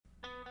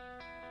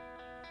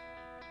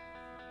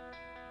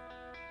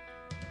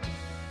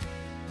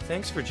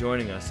Thanks for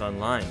joining us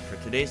online for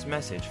today's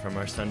message from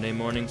our Sunday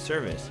morning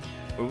service,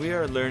 where we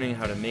are learning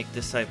how to make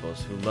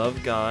disciples who love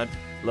God,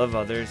 love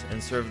others,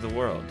 and serve the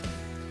world.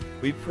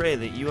 We pray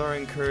that you are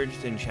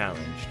encouraged and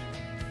challenged.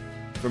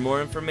 For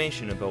more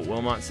information about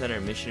Wilmot Center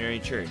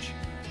Missionary Church,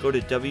 go to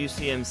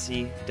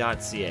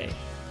wcmc.ca.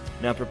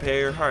 Now prepare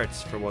your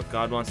hearts for what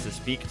God wants to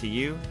speak to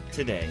you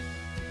today.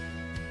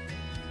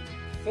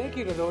 Thank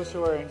you to those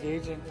who are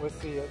engaging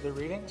with the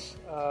readings.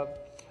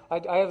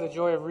 I have the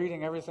joy of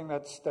reading everything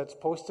that's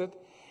posted,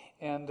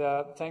 and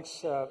thanks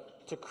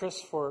to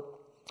Chris for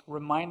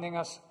reminding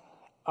us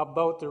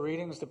about the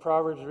readings, the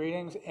Proverbs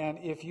readings. And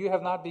if you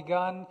have not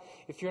begun,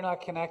 if you're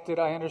not connected,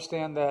 I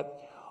understand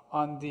that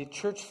on the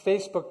church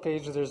Facebook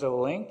page there's a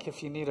link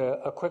if you need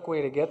a quick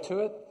way to get to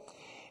it,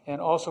 and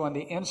also on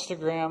the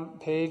Instagram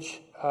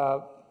page.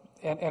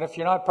 And if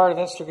you're not part of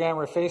Instagram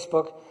or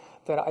Facebook,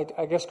 then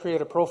I guess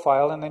create a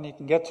profile and then you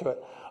can get to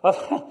it.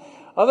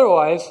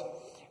 Otherwise,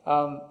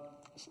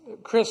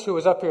 Chris, who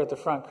was up here at the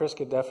front, Chris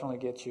could definitely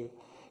get you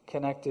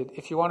connected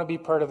if you want to be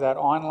part of that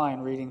online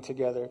reading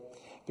together,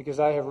 because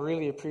I have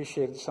really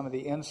appreciated some of the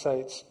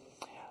insights,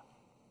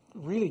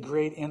 really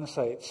great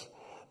insights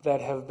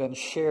that have been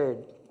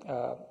shared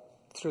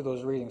through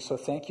those readings. So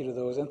thank you to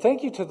those. And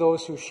thank you to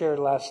those who shared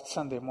last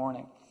Sunday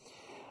morning,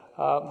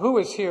 who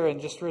was here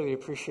and just really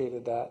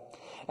appreciated that.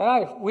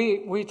 And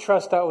we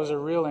trust that was a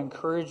real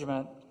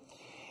encouragement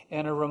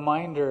and a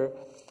reminder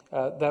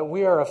that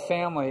we are a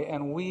family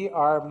and we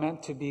are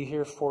meant to be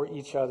here for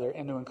each other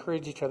and to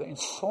encourage each other in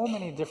so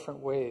many different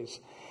ways.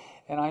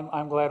 And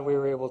I'm glad we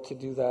were able to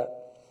do that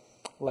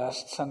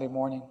last Sunday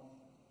morning.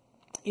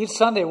 Each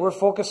Sunday we're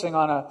focusing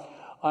on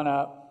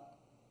a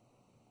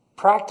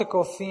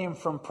practical theme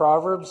from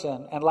Proverbs,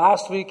 and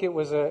last week it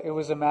was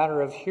a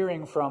matter of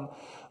hearing from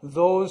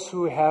those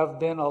who have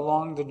been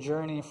along the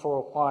journey for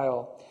a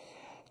while,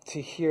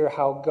 to hear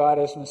how God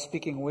has been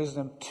speaking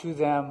wisdom to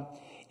them,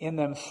 in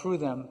them,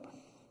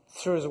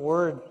 through His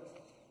Word.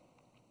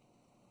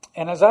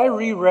 And as I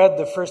reread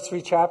the first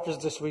 3 chapters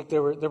this week,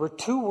 there were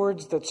 2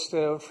 words that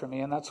stood out for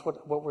me, and that's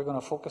what we're going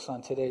to focus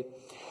on today.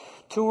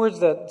 2 words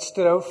that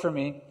stood out for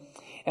me,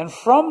 and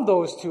from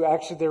those 2,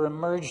 actually, there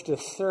emerged a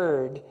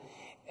third,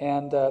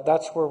 and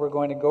that's where we're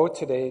going to go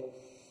today,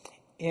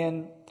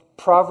 in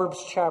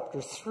Proverbs chapter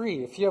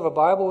 3. If you have a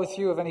Bible with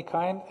you of any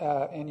kind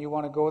and you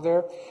want to go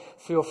there,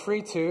 feel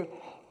free to.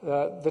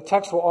 The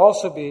text will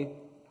also be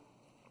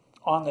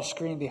on the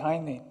screen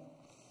behind me.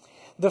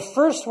 The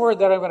first word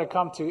that I'm going to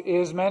come to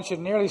is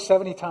mentioned nearly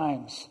 70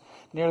 times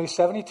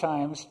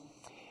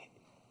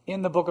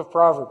in the book of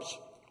Proverbs.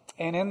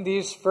 And in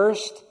these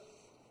first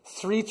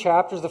 3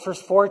 chapters, the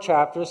first 4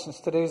 chapters, since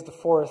today's the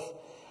 4th,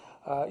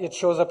 it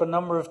shows up a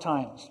number of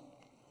times.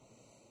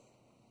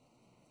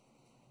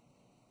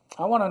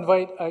 I want to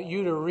invite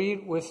you to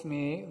read with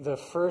me the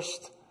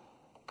first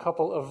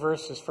couple of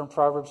verses from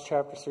Proverbs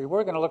chapter 3.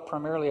 We're going to look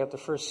primarily at the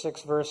first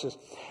 6 verses.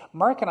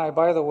 Mark and I,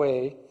 by the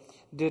way,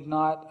 did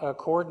not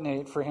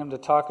coordinate for him to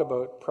talk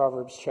about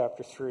Proverbs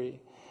chapter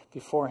 3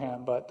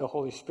 beforehand, but the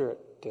Holy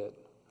Spirit did.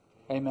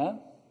 Amen?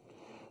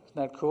 Isn't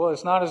that cool?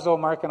 It's not as though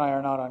Mark and I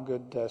are not on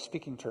good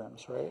speaking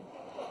terms, right?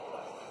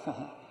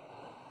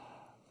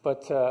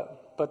 But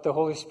the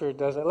Holy Spirit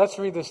does it. Let's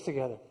read this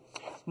together.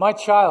 My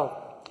child,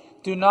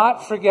 do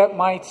not forget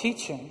my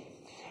teaching,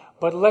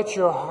 but let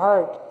your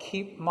heart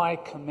keep my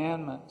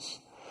commandments.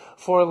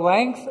 For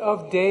length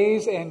of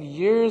days and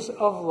years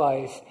of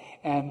life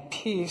and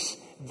peace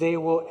they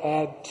will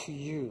add to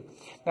you.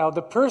 Now,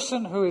 the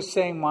person who is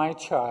saying my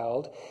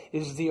child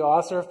is the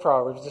author of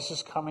Proverbs. This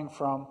is coming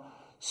from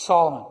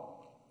Solomon.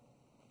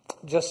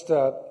 Just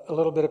a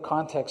little bit of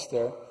context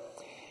there.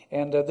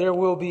 And there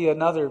will be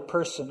another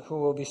person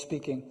who will be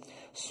speaking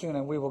soon,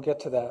 and we will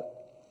get to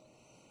that.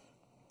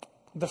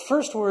 The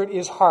first word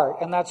is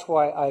heart, and that's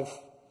why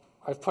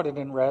I've put it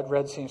in red.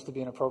 Red seems to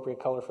be an appropriate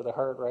color for the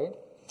heart, right?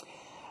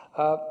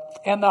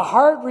 And the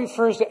heart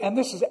refers to, and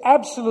this is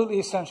absolutely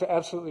essential,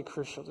 absolutely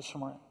crucial this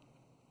morning.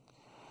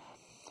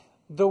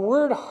 The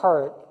word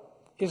heart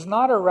is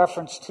not a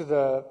reference to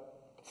the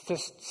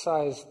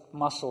fist-sized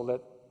muscle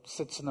that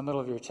sits in the middle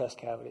of your chest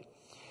cavity.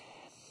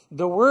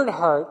 The word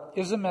heart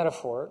is a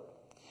metaphor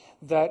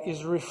that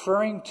is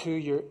referring to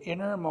your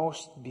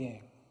innermost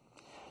being,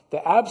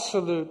 the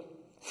absolute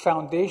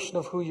foundation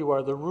of who you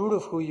are, the root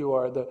of who you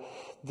are,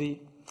 the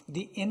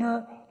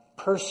inner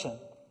person,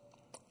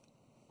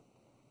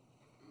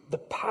 the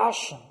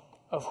passion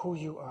of who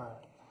you are,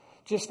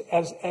 just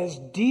as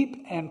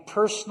deep and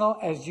personal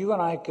as you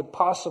and I could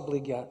possibly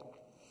get,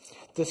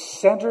 the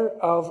center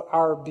of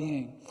our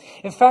being.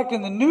 In fact,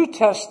 in the New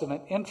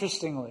Testament,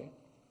 interestingly,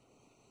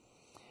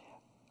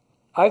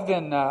 I've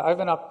been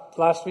up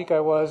last week.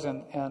 I was,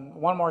 and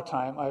one more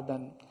time, I've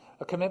been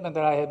a commitment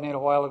that I had made a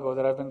while ago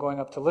that I've been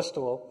going up to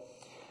Listowel,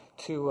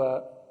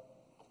 to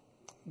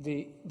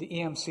the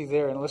EMC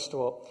there in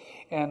Listowel.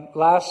 And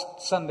last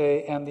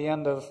Sunday and the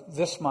end of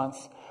this month,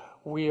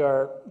 we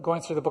are going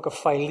through the book of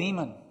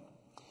Philemon.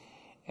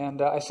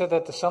 And I said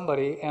that to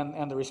somebody,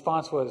 and the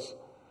response was,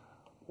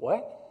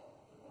 what?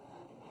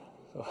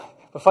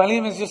 So But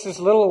Philemon is just this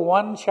little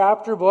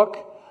one-chapter book,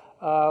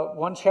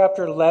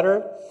 one-chapter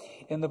letter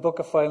in the book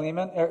of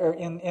Philemon, or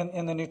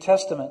in the New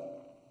Testament.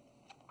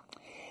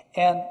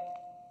 And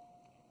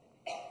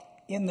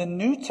in the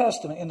New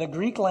Testament, in the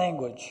Greek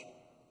language,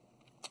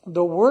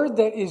 the word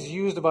that is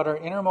used about our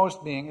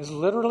innermost being is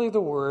literally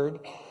the word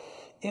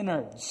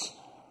innards,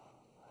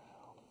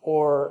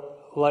 or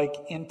like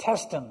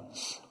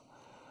intestines,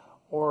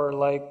 or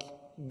like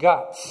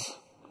guts.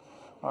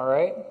 All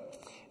right?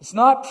 It's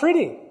not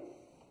pretty.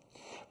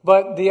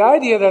 But the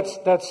idea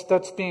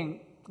that's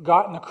being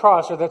gotten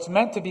across, or that's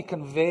meant to be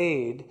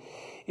conveyed,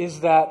 is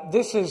that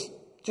this is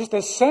just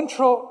as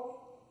central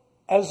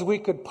as we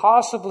could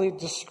possibly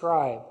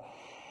describe.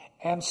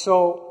 And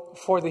so,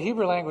 for the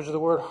Hebrew language, the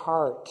word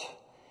heart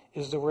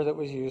is the word that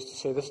was used to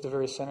say this is the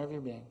very center of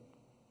your being.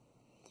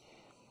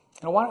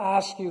 And I want to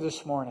ask you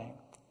this morning,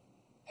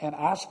 and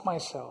ask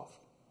myself,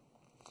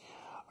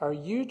 are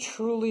you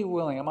truly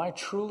willing, am I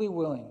truly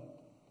willing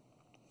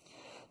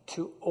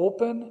to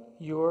open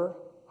your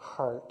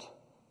heart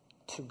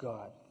to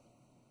God?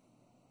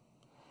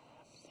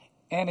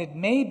 And it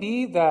may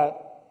be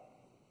that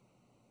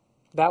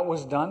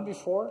was done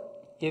before.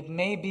 It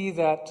may be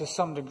that to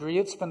some degree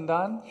it's been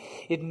done.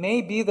 It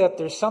may be that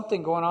there's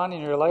something going on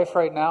in your life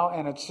right now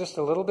and it's just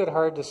a little bit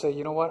hard to say,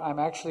 you know what, I'm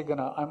actually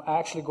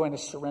going to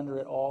surrender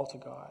it all to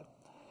God.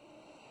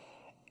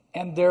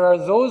 And there are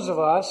those of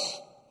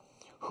us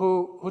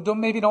who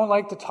maybe don't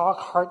like to talk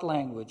heart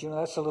language. You know,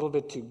 that's a little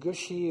bit too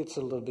gushy, it's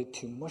a little bit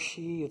too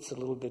mushy, it's a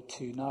little bit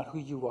too not who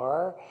you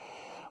are.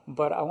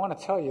 But I want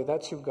to tell you,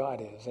 that's who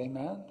God is.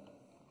 Amen?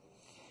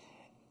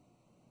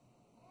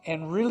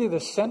 And really the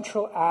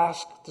central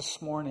ask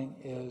this morning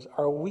is,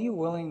 are we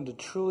willing to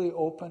truly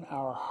open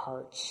our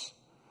hearts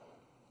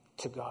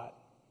to God?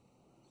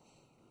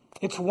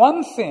 It's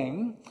one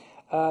thing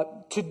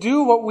to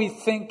do what we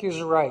think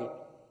is right.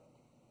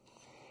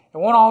 It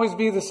won't always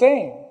be the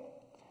same.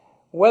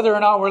 Whether or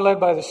not we're led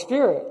by the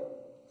Spirit,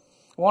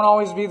 it won't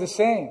always be the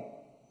same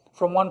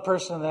from one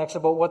person to the next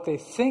about what they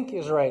think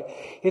is right.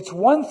 It's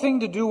one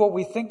thing to do what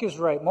we think is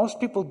right. Most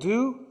people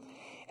do,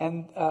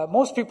 and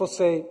most people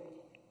say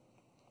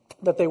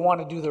that they want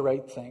to do the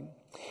right thing.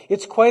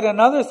 It's quite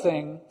another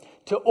thing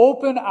to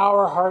open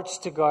our hearts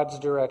to God's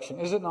direction,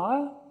 is it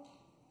not?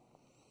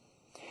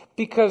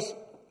 Because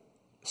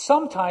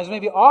sometimes,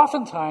 maybe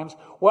oftentimes,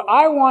 what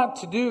I want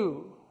to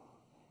do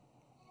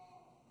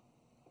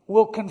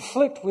will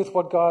conflict with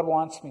what God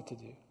wants me to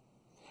do.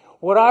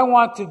 What I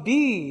want to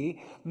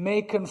be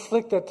may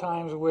conflict at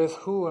times with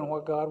who and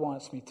what God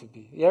wants me to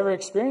be. You ever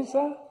experienced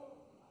that?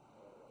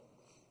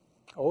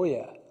 Oh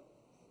yeah.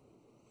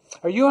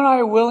 Are you and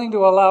I willing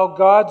to allow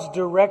God's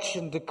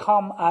direction to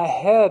come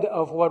ahead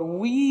of what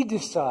we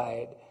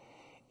decide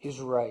is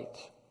right?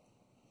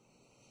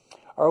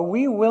 Are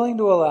we willing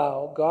to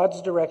allow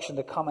God's direction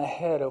to come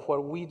ahead of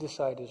what we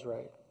decide is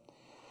right?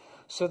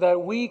 So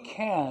that we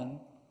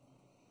can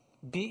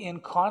be in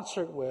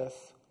concert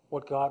with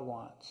what God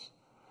wants.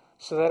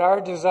 So that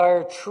our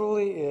desire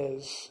truly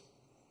is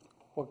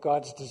what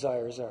God's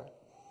desires are.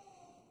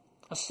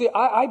 See,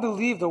 I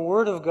believe the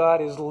Word of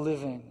God is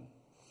living.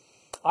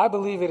 I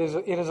believe it is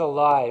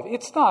alive.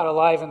 It's not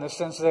alive in the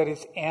sense that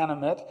it's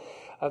animate,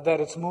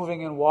 that it's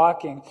moving and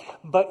walking,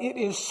 but it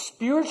is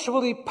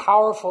spiritually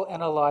powerful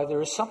and alive.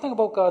 There is something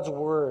about God's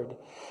Word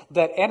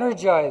that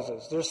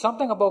energizes. There's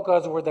something about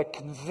God's Word that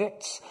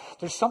convicts.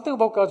 There's something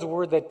about God's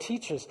Word that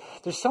teaches.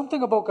 There's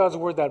something about God's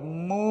Word that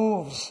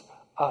moves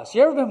us.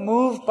 You ever been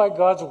moved by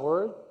God's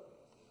Word?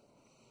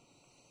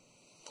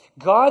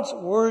 God's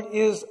Word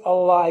is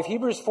alive.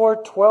 Hebrews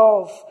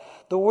 4:12,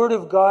 the Word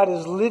of God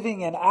is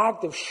living and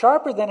active,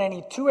 sharper than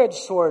any two-edged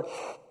sword,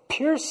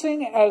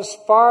 piercing as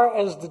far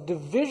as the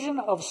division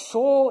of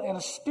soul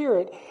and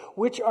spirit,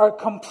 which are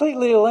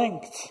completely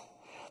linked.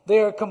 They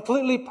are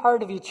completely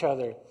part of each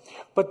other.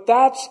 But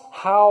that's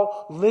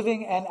how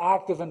living and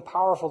active and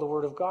powerful the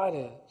Word of God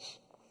is.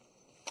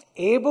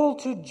 Able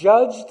to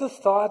judge the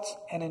thoughts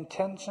and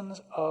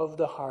intentions of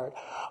the heart.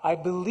 I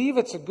believe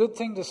it's a good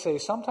thing to say.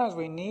 Sometimes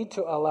we need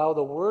to allow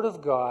the Word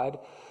of God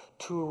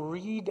to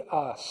read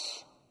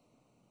us.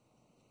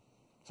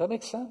 Does that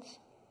make sense?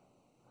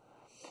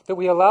 That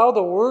we allow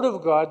the Word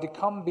of God to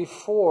come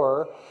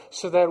before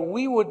so that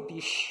we would be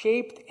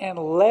shaped and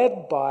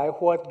led by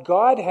what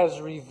God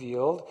has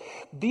revealed,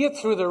 be it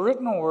through the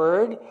written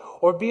Word,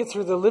 or be it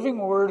through the living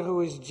Word who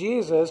is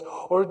Jesus,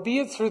 or be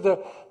it through the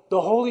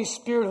Holy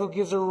Spirit who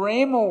gives a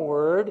rhema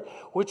word,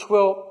 which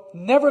will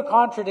never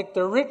contradict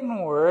the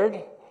written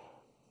Word,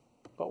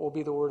 but will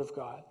be the Word of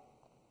God.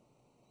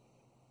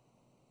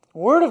 The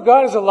Word of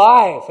God is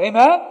alive.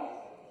 Amen?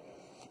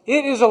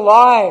 It is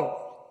alive.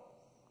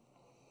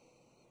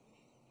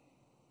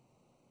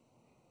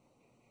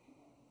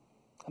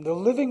 And the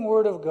living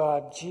Word of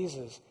God,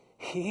 Jesus,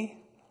 He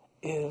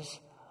is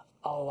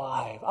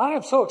alive. I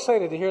am so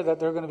excited to hear that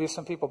there are going to be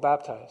some people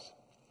baptized.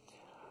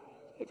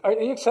 Are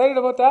you excited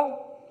about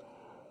that?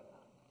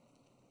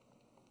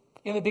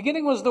 In the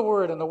beginning was the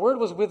Word, and the Word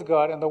was with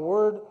God, and the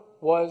Word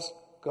was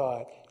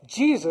God.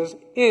 Jesus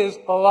is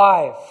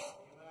alive.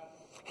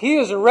 He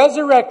is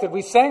resurrected.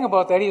 We sang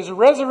about that. He is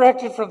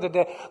resurrected from the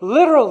dead.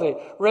 Literally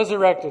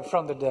resurrected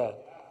from the dead.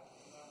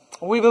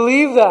 We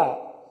believe that.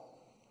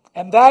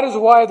 And that is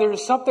why there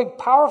is something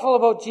powerful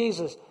about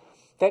Jesus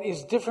that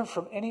is different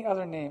from any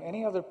other name,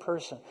 any other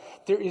person.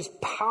 There is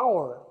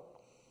power.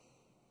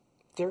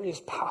 There is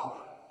power.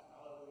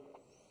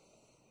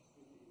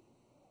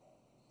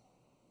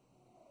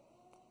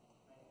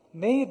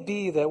 May it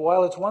be that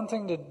while it's one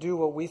thing to do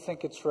what we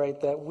think it's right,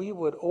 that we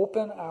would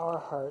open our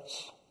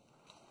hearts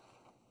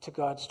to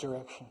God's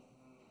direction.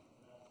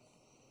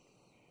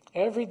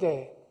 Every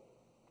day.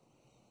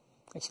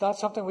 It's not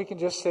something we can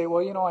just say,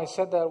 well, I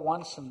said that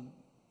once and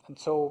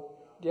so,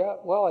 yeah,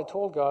 well, I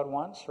told God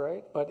once,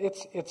 right? But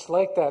it's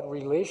like that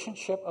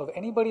relationship of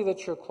anybody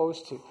that you're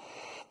close to,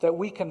 that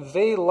we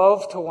convey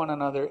love to one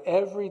another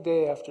every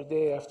day after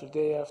day after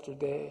day after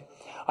day.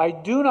 I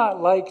do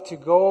not like to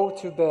go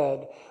to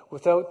bed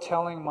without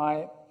telling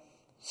my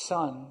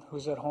son,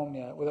 who's at home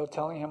yet, without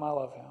telling him I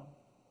love him.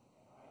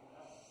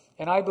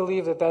 And I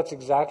believe that that's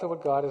exactly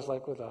what God is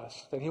like with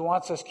us, that He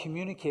wants us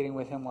communicating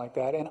with Him like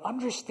that and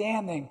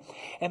understanding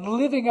and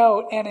living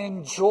out and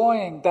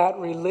enjoying that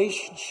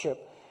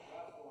relationship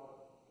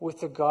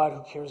with the God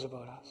who cares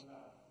about us.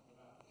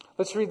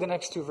 Let's read the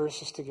next two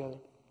verses together.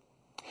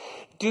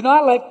 Do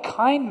not let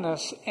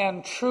kindness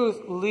and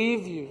truth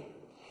leave you.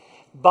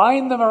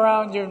 Bind them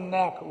around your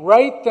neck.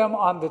 Write them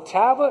on the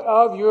tablet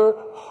of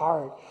your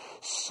heart.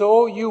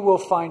 So you will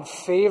find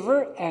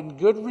favor and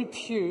good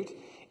repute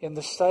in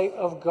the sight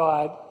of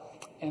God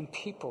and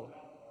people.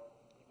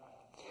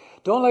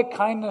 Don't let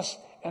kindness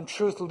and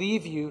truth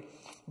leave you.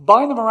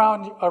 Bind them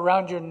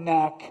around your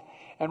neck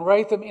and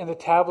write them in the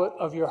tablet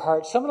of your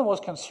heart. Some of the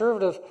most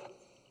conservative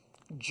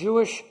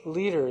Jewish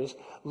leaders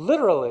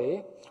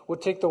literally would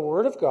take the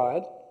Word of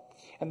God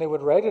and they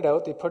would write it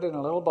out. They put it in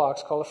a little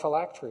box called a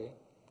phylactery.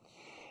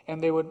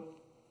 And they would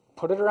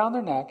put it around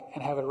their neck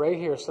and have it right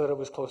here so that it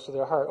was close to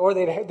their heart. Or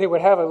they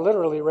would have it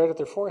literally right at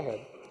their forehead,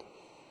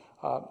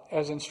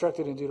 as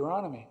instructed in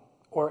Deuteronomy,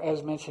 or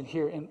as mentioned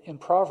here in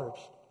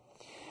Proverbs.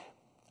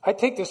 I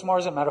take this more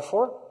as a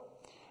metaphor.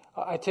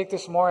 I take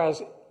this more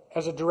as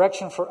a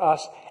direction for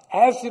us,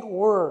 as it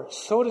were,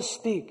 so to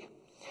speak.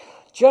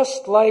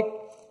 Just like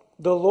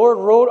the Lord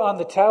wrote on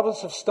the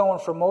tablets of stone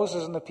for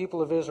Moses and the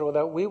people of Israel,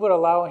 that we would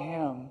allow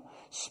Him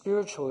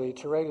spiritually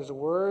to write His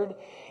word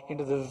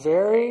into the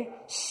very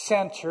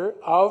center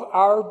of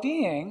our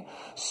being,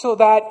 so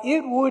that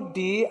it would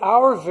be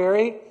our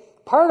very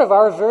part of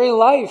our very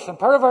life and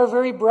part of our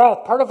very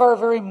breath, part of our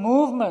very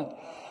movement,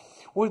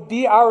 would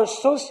be our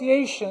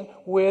association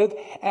with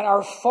and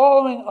our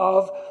following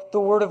of the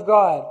Word of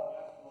God.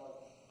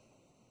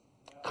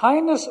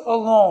 Kindness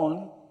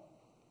alone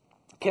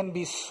can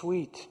be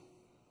sweet.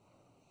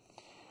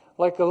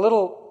 Like a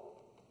little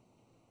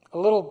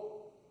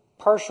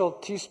partial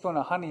teaspoon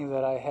of honey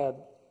that I had,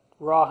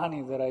 raw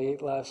honey that I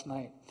ate last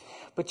night.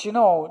 But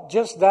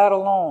just that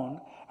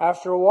alone,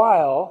 after a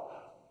while,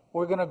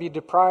 we're going to be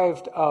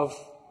deprived of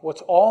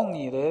what's all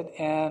needed,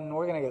 and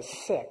we're going to get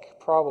sick,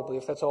 probably,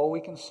 if that's all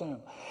we consume.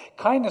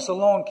 Kindness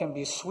alone can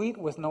be sweet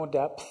with no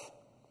depth.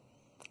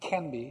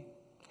 Can be.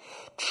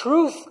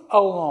 Truth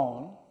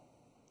alone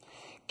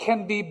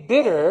can be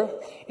bitter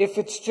if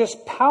it's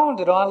just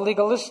pounded on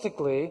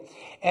legalistically,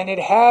 and it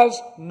has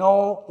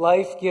no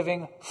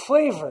life-giving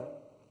flavor.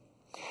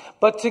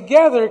 But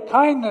together,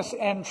 kindness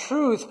and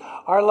truth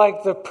are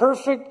like the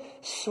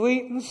perfect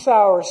sweet and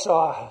sour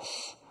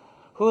sauce.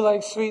 Who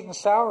likes sweet and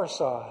sour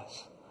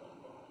sauce?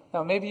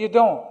 Now, maybe you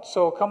don't,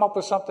 so come up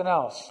with something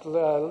else.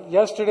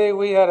 Yesterday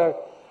we had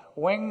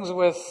wings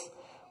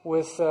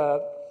with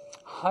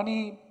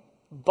honey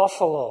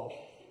buffalo.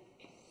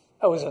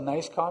 That was a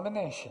nice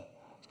combination.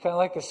 It's kind of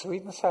like a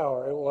sweet and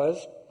sour, it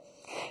was.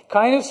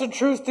 Kindness and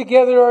truth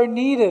together are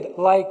needed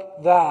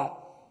like that.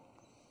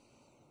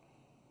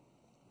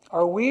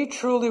 Are we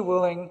truly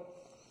willing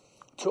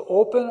to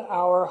open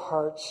our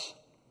hearts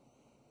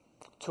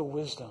to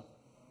wisdom?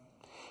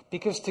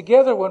 Because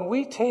together, when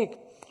we take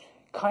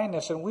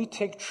kindness and we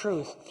take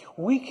truth,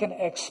 we can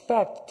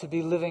expect to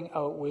be living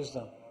out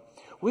wisdom.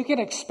 We can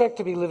expect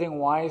to be living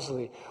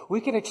wisely.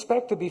 We can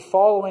expect to be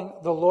following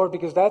the Lord,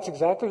 because that's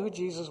exactly who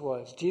Jesus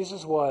was.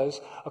 Jesus was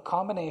a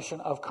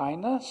combination of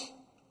kindness,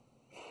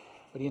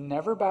 but He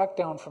never backed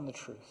down from the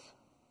truth.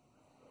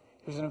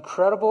 He was an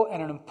incredible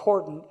and an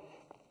important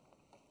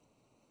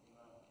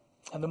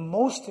and the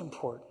most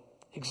important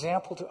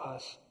example to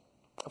us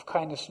of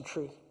kindness and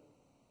truth.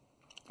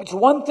 It's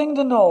one thing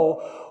to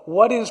know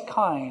what is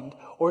kind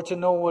or to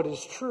know what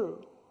is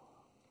true.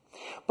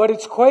 But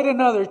it's quite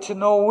another to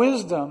know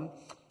wisdom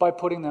by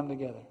putting them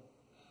together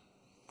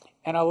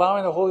and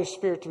allowing the Holy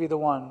Spirit to be the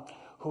one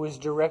who is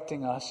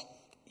directing us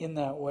in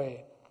that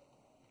way.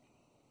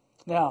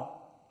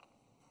 Now,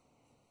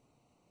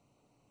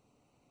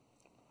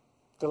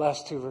 the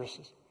last two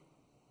verses.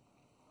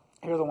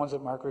 Here are the ones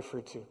that Mark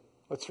referred to.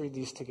 Let's read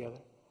these together.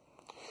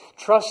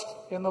 Trust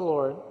in the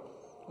Lord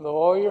with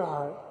all your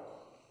heart.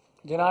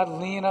 Do not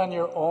lean on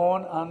your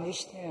own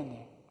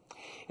understanding.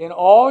 In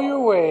all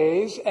your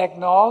ways,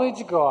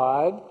 acknowledge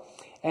God,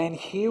 and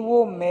He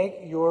will make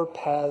your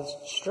paths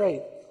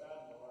straight.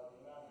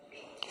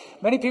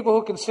 Many people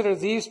who consider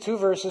these two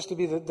verses to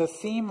be the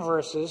theme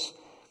verses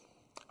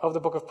of the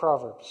book of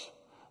Proverbs.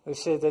 They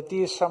say that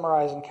these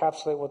summarize and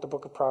encapsulate what the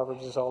book of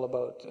Proverbs is all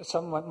about.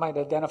 Some might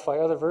identify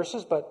other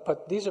verses,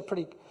 but these are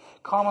pretty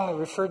commonly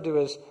referred to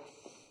as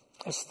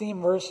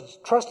theme verses.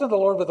 Trust in the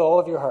Lord with all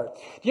of your heart.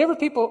 Do you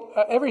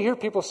ever hear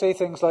people say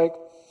things like,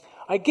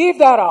 I gave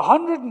that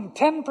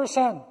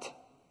 110%.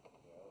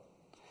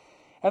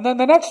 And then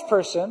the next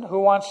person who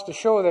wants to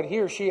show that he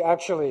or she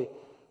actually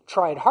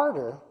tried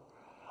harder,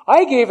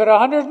 I gave it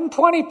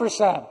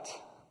 120%.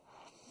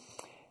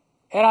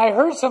 And I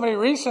heard somebody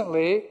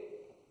recently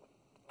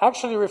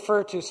actually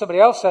refer to somebody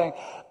else saying,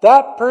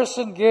 that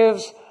person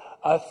gives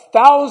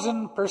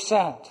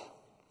 1,000%.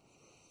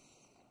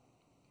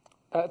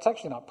 It's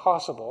actually not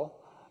possible.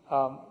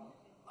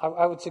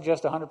 I would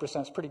suggest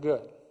 100% is pretty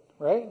good,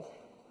 right?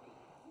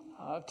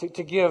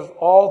 To give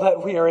all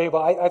that we are able.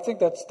 I think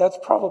that's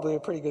probably a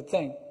pretty good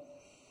thing.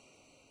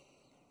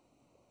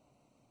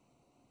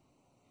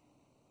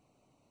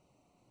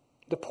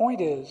 The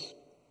point is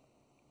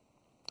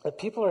that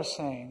people are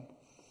saying,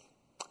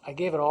 I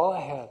gave it all I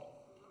had,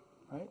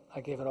 right?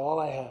 I gave it all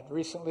I had.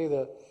 Recently,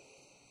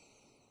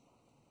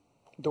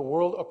 the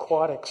World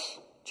Aquatics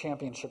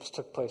Championships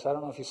took place. I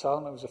don't know if you saw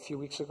them. It was a few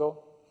weeks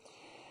ago.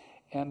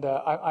 And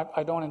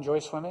I don't enjoy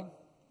swimming.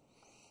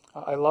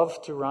 I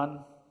love to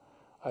run.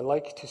 I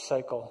like to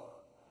cycle.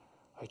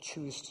 I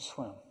choose to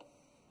swim.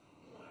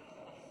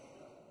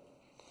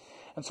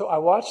 And so I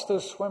watch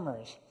those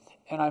swimmers,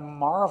 and I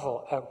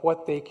marvel at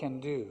what they can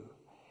do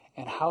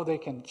and how they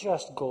can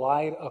just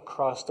glide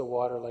across the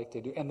water like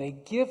they do. And they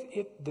give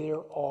it their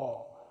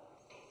all.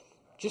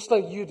 Just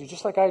like you do,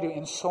 just like I do,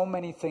 in so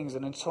many things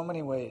and in so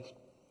many ways.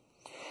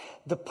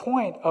 The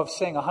point of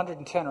saying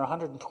 110 or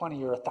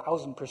 120 or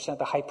 1,000%,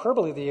 the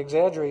hyperbole, the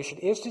exaggeration,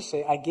 is to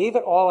say, I gave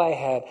it all I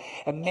had,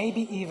 and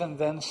maybe even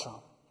then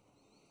some.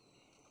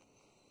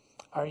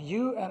 Are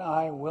you and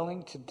I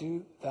willing to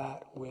do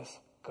that with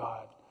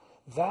God?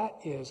 That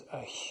is a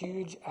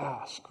huge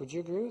ask. Would you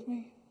agree with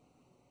me?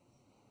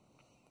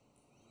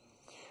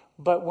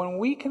 But when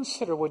we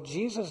consider what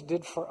Jesus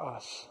did for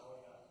us,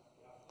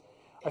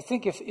 I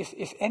think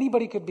if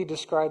anybody could be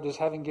described as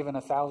having given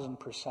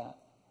 1,000%,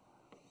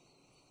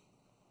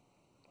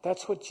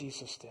 that's what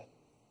Jesus did.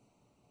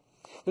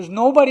 There's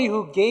nobody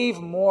who gave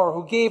more,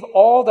 who gave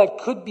all that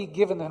could be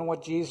given than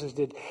what Jesus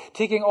did.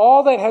 Taking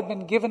all that had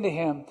been given to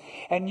him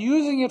and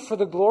using it for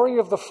the glory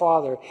of the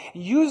Father,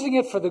 using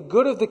it for the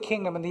good of the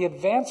kingdom and the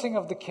advancing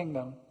of the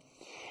kingdom.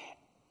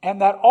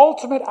 And that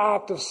ultimate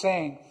act of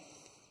saying,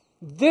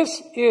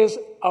 this is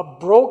a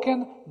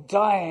broken,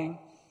 dying,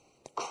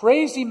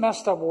 crazy,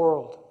 messed up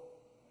world.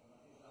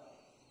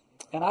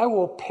 And I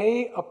will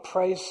pay a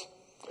price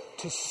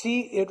to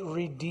see it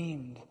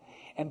redeemed.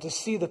 And to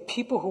see the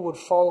people who would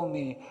follow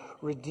me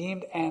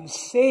redeemed and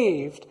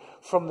saved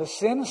from the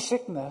sin,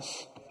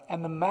 sickness,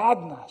 and the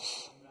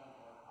madness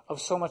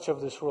of so much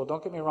of this world.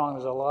 Don't get me wrong,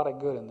 there's a lot of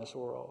good in this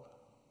world.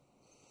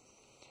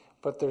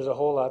 But there's a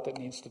whole lot that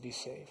needs to be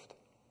saved.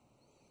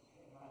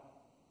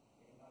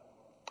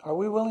 Are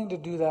we willing to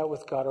do that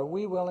with God? Are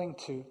we willing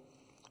to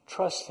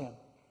trust Him?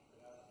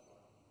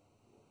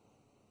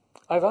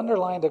 I've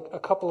underlined a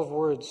couple of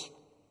words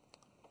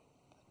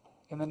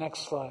in the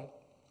next slide.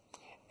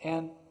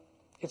 And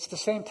it's the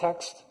same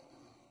text,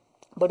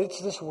 but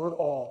it's this word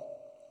all.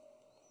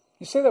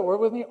 You say that word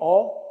with me?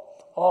 All?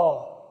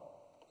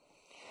 All.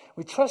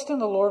 We trust in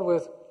the Lord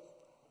with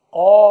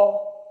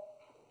all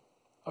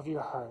of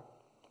your heart.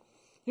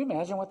 Can you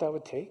imagine what that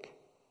would take?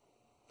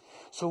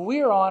 So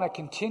we are on a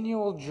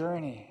continual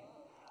journey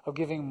of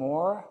giving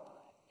more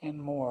and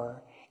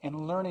more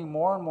and learning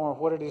more and more of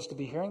what it is to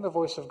be hearing the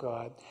voice of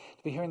God,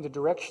 to be hearing the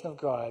direction of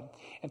God,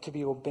 and to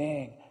be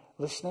obeying,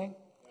 listening,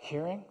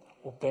 hearing,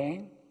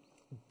 obeying,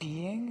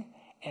 being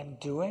and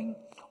doing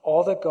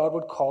all that God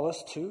would call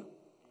us to.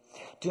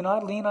 Do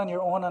not lean on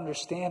your own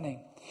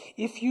understanding.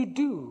 If you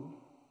do,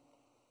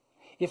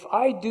 if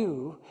I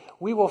do,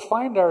 we will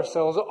find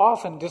ourselves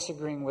often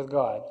disagreeing with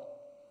God.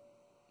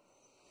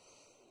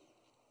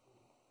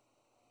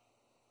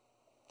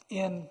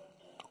 In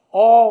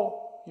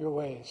all your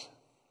ways,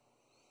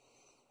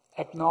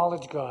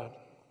 acknowledge God.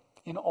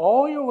 In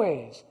all your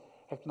ways,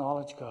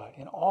 acknowledge God.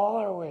 In all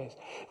our ways.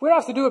 We don't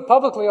have to do it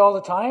publicly all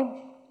the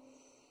time.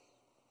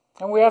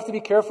 And we have to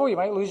be careful. You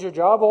might lose your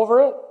job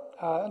over it.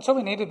 And so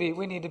we need to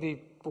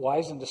be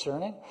wise and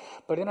discerning.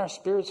 But in our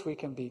spirits, we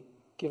can be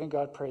giving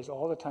God praise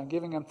all the time,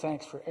 giving Him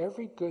thanks for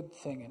every good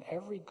thing and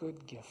every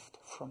good gift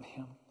from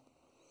Him.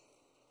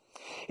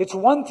 It's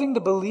one thing to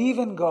believe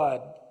in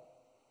God.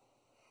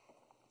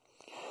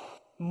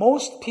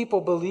 Most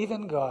people believe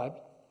in God.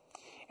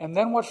 And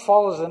then what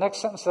follows, the next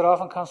sentence that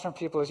often comes from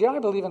people is, yeah, I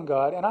believe in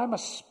God, and I'm a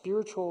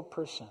spiritual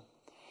person.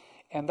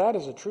 And that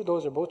is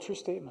those are both true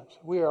statements.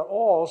 We are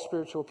all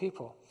spiritual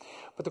people.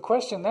 But the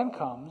question then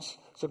comes,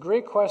 it's a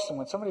great question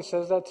when somebody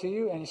says that to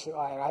you and you say,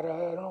 I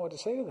don't know what to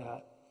say to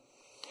that.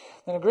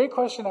 Then a great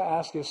question to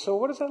ask is, so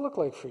what does that look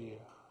like for you?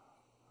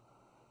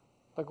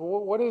 Like,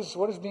 what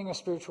does being a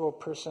spiritual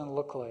person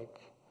look like?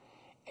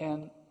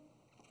 And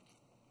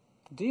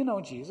do you know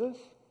Jesus?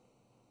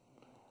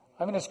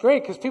 I mean, it's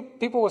great because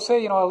people will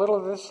say, a little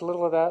of this, a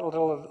little of that, a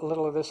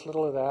little of this, a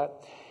little of that.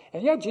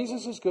 And yeah,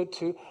 Jesus is good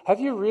too.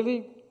 Have you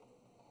really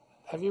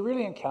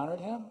encountered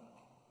him?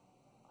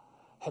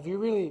 Have you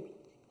really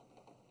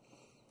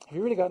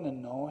gotten to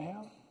know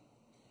him?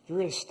 You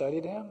really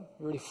studied him?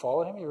 You really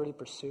followed him? You really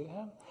pursued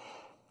him?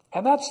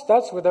 And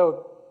that's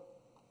without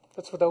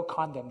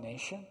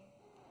condemnation.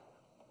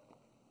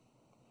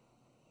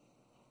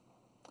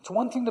 It's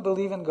one thing to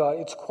believe in God.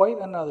 It's quite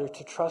another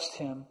to trust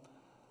him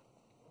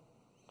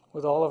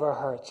with all of our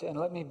hearts. And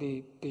let me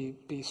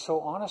be so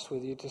honest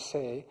with you to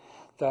say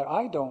that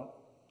I don't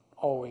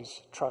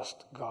always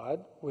trust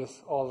God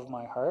with all of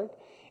my heart.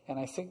 And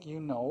I think you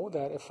know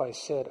that if I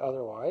said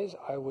otherwise,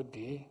 I would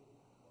be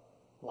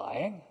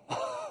lying.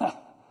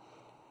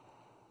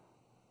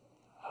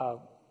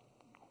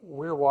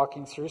 We're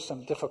walking through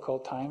some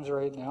difficult times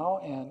right now,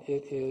 and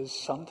it is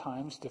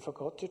sometimes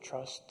difficult to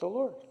trust the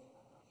Lord.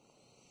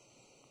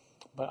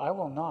 But I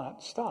will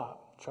not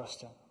stop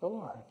trusting the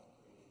Lord.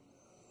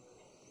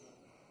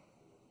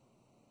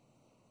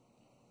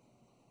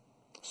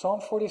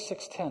 Psalm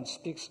 46:10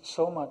 speaks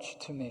so much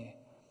to me.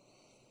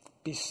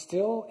 Be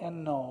still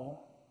and know.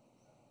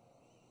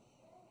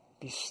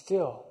 Be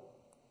still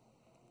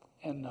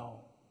and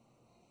know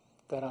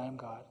that I am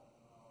God.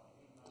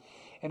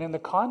 And in the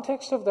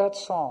context of that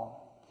psalm,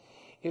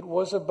 it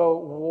was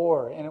about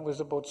war and it was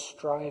about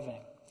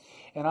striving.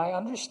 And I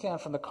understand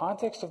from the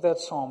context of that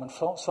psalm, in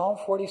Psalm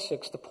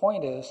 46, the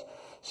point is,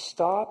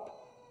 stop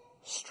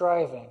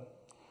striving.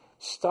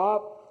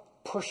 Stop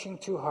pushing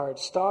too hard.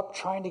 Stop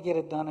trying to get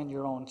it done on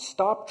your own.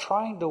 Stop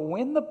trying to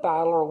win the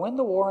battle or win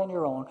the war on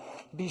your own.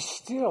 Be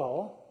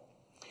still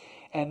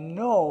and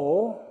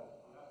know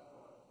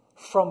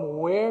from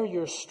where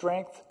your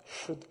strength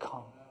should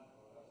come.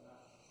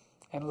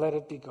 And let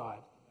it be God.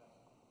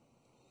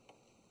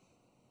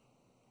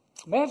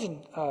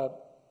 Imagine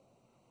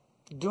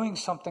doing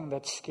something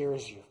that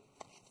scares you.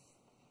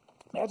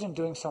 Imagine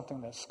doing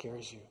something that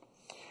scares you.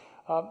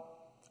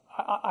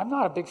 I'm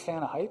not a big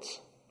fan of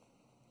heights.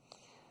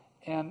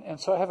 And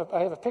so I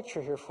have a picture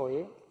here for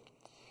you.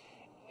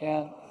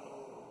 And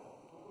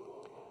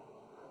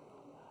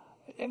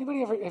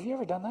have you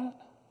ever done that?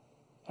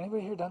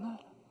 Anybody here done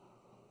that?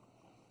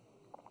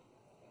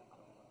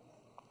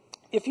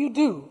 If you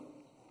do,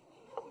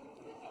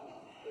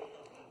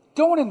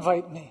 don't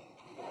invite me.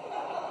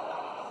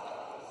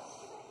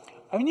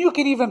 I mean, you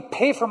can even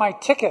pay for my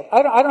ticket.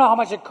 I don't know how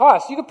much it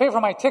costs. You can pay for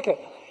my ticket,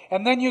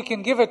 and then you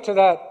can give it to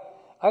that.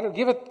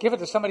 Give it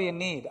to somebody in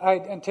need.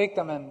 And take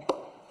them, and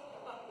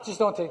just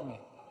don't take me.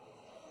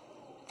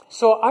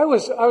 So I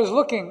was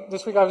looking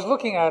this week. I was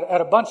looking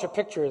at a bunch of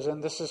pictures,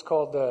 and this is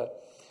called I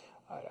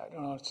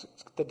don't know. It's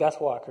the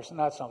Death Walk or something.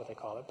 That's not what they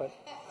call it, but.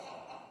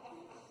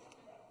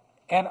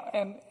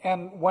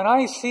 And when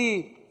I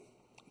see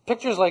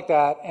pictures like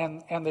that,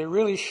 and they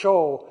really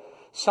show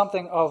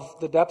something of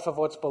the depth of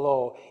what's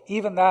below,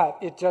 even that,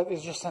 it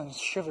just sends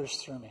shivers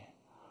through me.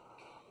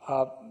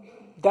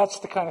 That's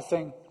the kind of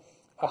thing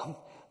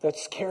that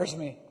scares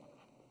me.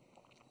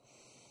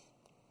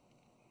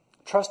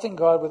 Trusting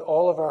God with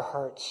all of our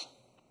hearts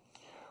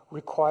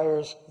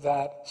requires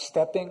that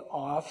stepping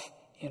off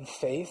in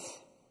faith,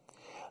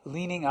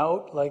 leaning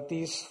out like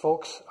these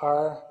folks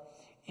are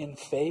in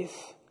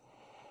faith.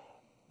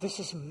 This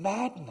is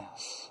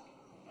madness.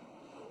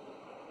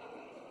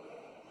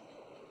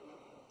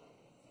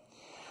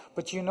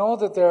 But you know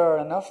that there are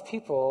enough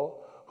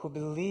people who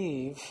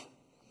believe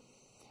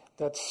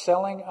that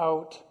selling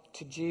out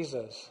to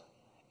Jesus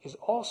is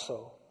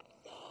also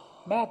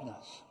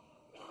madness.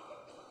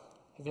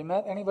 Have you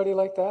met anybody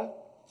like that?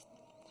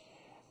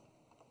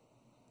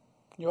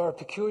 You are a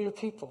peculiar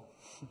people.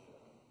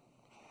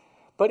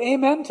 But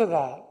amen to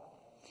that.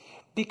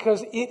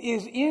 Because it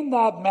is in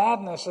that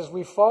madness as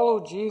we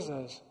follow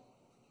Jesus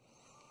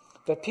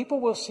that people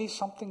will see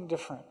something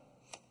different.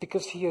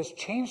 Because he has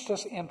changed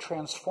us and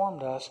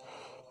transformed us.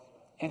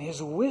 And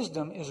his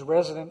wisdom is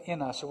resident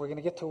in us. So we're going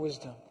to get to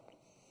wisdom.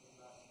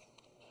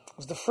 It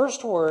was the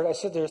first word. I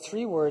said there are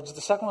 3 words.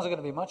 The second one's going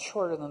to be much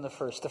shorter than the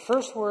first. The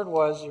first word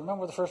was, you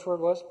remember what the first word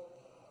was?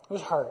 It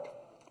was heart.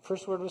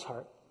 First word was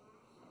heart.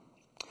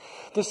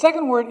 The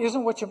second word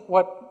isn't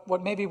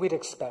what maybe we'd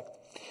expect.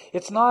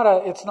 It's not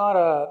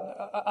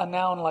a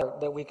noun like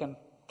that we can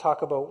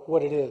talk about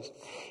what it is.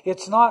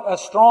 It's not a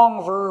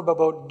strong verb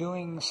about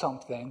doing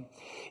something.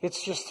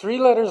 It's just 3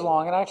 letters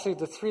long, and actually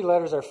the 3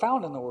 letters are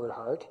found in the word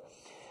heart.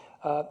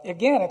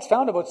 Again, it's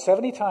found about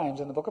 70 times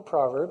in the book of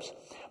Proverbs,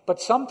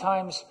 but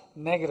sometimes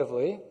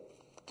negatively,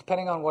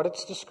 depending on what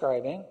it's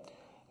describing,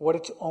 what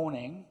it's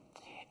owning.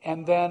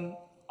 And then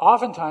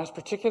oftentimes,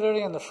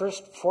 particularly in the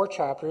first 4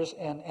 chapters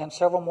and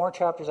several more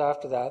chapters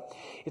after that,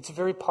 it's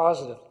very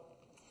positive.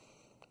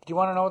 Do you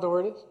want to know what the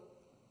word is?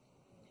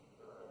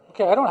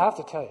 Okay, I don't have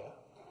to tell you.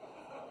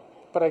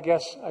 But I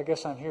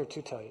guess I'm here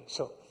to tell you.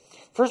 So,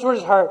 first word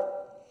is heart.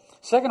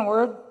 Second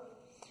word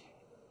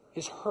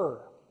is her.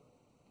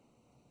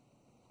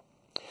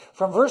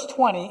 From verse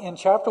 20 in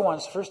chapter 1,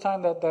 it's the first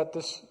time that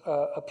this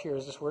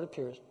appears, this word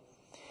appears.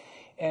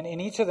 And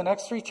in each of the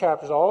next 3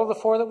 chapters, all of the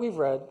 4 that we've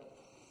read,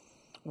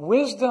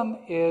 wisdom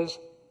is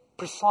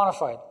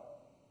personified.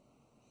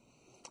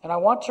 And I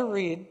want to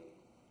read,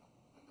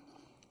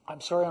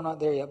 I'm sorry I'm not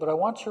there yet, but I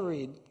want to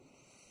read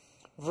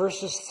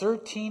verses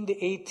 13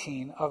 to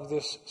 18 of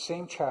this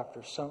same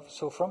chapter.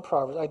 So from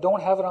Proverbs, I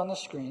don't have it on the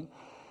screen,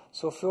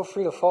 so feel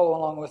free to follow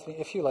along with me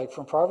if you like.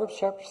 From Proverbs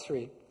chapter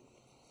 3,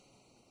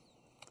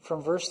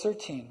 from verse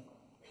 13.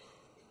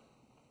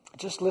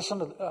 Just listen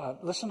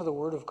to the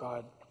word of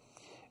God.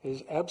 It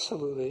is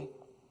absolutely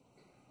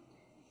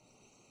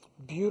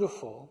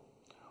beautiful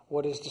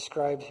what is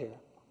described here.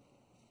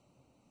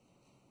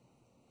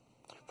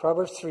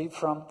 Proverbs 3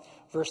 from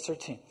verse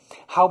 13.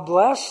 How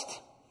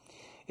blessed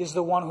is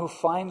the one who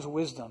finds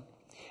wisdom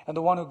and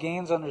the one who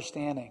gains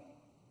understanding.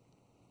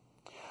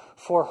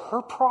 For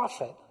her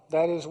profit,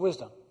 that is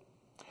wisdom,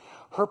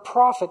 her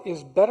profit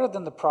is better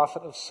than the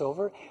profit of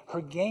silver, her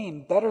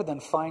gain better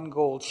than fine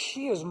gold.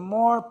 She is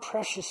more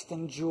precious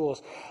than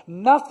jewels.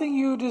 Nothing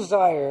you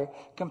desire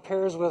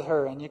compares with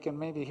her. And you can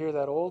maybe hear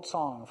that old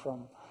song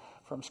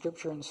from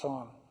Scripture and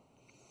Song.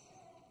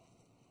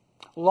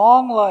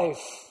 Long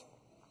life,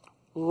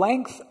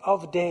 length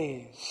of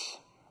days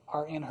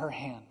are in her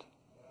hand.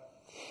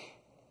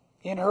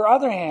 In her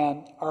other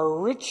hand are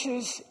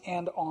riches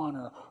and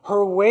honor.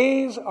 Her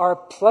ways are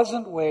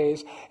pleasant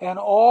ways, and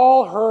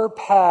all her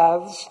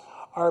paths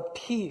are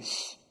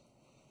peace.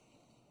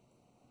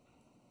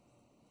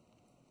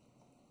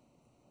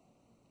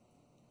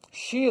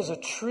 She is a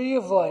tree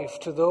of life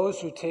to those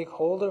who take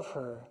hold of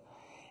her,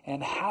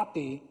 and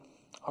happy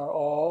are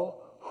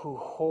all who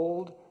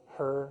hold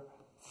her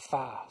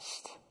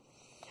fast.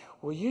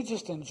 Will you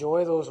just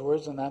enjoy those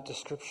words in that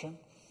description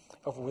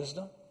of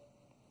wisdom?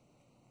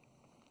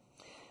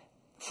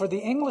 For the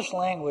English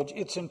language,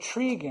 it's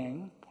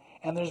intriguing,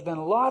 and there's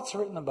been lots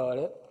written about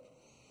it,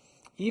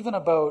 even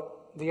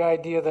about the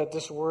idea that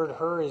this word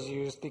her is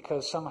used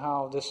because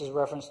somehow this is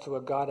reference to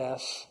a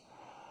goddess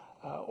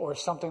or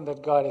something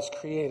that God has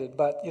created.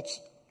 But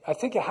I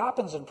think it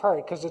happens in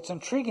part because it's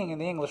intriguing in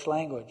the English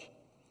language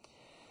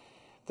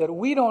that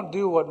we don't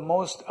do what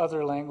most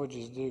other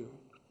languages do.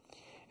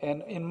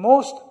 And in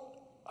most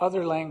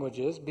other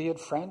languages, be it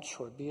French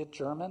or be it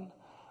German,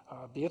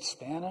 be it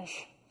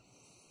Spanish,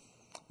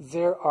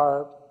 there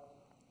are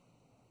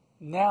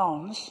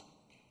nouns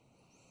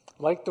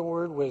like the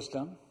word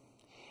wisdom,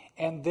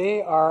 and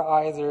they are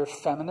either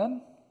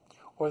feminine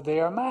or they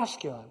are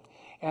masculine.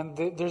 And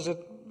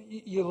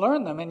you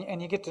learn them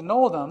and you get to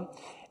know them,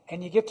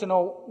 and you get to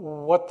know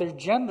what their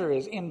gender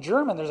is. In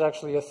German, there's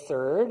actually a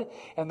third,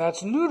 and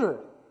that's neuter.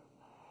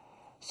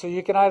 So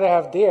you can either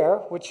have der,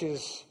 which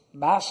is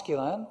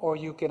masculine, or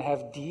you can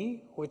have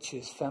die, which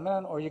is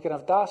feminine, or you can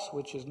have das,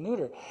 which is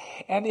neuter.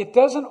 And it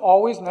doesn't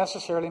always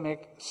necessarily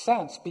make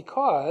sense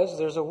because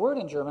there's a word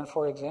in German,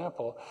 for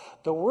example,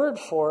 the word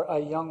for a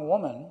young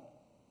woman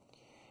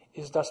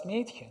is das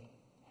Mädchen.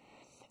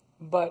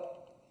 But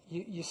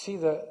you see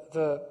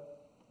the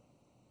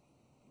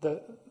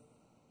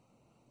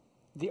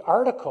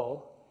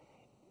article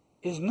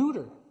is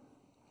neuter.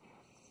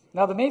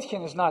 Now the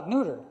Mädchen is not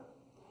neuter.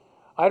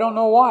 I don't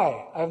know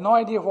why. I have no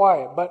idea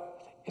why, but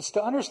it's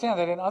to understand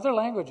that in other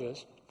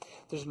languages,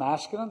 there's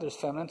masculine, there's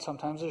feminine,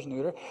 sometimes there's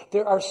neuter.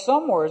 There are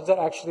some words that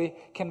actually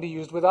can be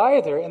used with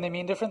either, and they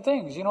mean different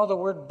things. You know the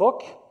word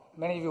book?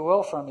 Many of you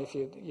will from if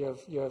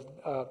you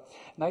have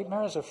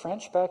nightmares of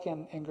French back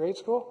in grade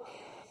school.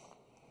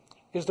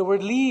 Is the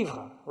word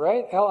livre,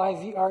 right?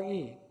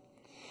 L-I-V-R-E.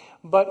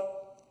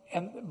 But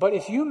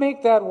if you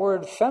make that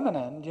word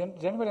feminine,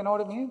 does anybody know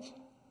what it means?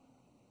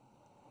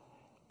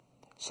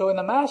 So in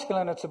the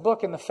masculine, it's a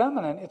book. In the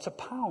feminine, it's a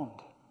pound.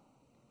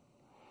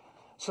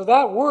 So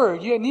that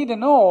word, you need to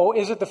know,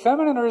 is it the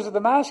feminine or is it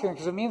the masculine?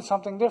 Because it means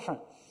something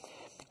different.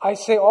 I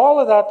say all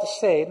of that to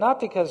say, not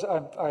because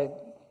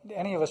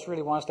any of us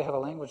really wants to have a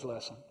language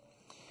lesson.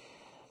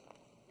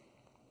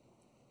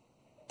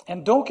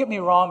 And don't get me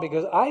wrong,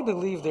 because I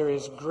believe there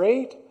is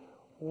great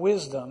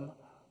wisdom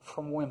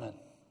from women.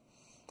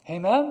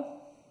 Amen?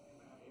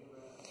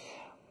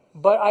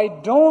 But I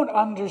don't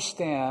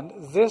understand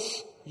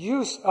this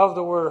use of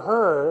the word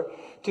her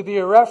to be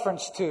a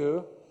reference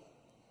to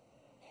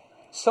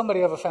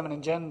somebody of a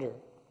feminine gender.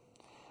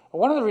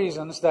 One of the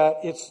reasons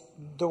that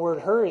the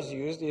word her is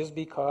used is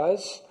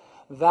because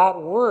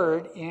that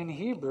word in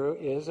Hebrew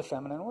is a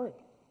feminine word.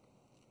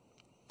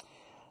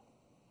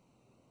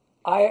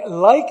 I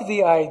like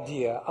the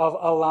idea of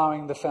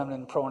allowing the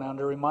feminine pronoun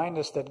to remind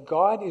us that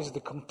God is the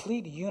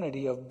complete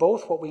unity of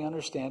both what we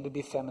understand to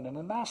be feminine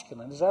and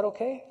masculine. Is that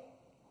okay?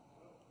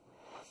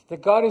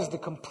 That God is the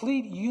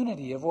complete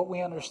unity of what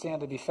we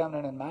understand to be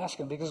feminine and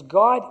masculine, because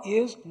God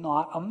is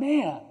not a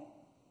man.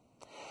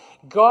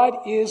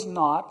 God is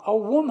not a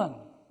woman.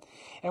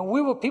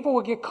 And people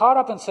will get caught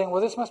up in saying,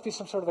 well, this must be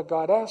some sort of a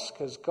goddess,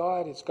 because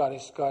God is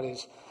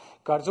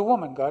a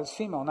woman, God is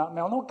female, not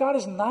male. No, God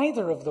is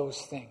neither of those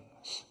things.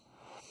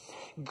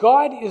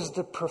 God is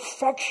the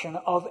perfection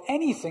of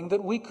anything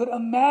that we could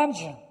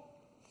imagine.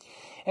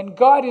 And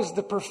God is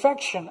the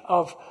perfection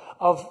of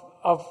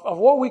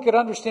what we could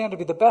understand to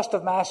be the best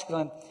of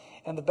masculine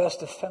and the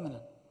best of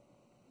feminine.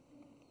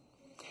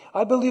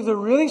 I believe the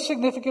really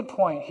significant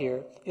point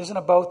here isn't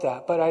about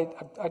that, but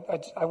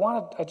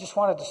I just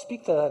wanted to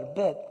speak to that a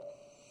bit.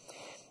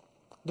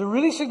 The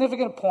really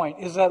significant point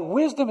is that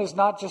wisdom is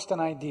not just an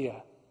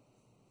idea.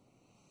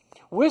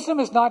 Wisdom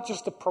is not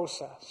just a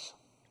process.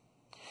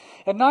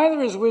 And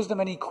neither is wisdom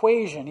an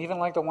equation, even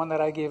like the one that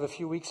I gave a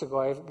few weeks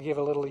ago. I gave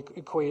a little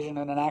equation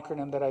and an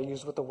acronym that I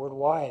used with the word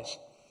wise.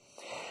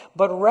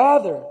 But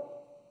rather,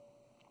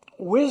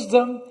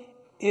 wisdom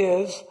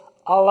is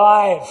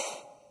alive.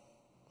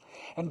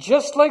 And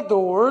just like the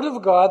Word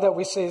of God that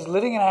we say is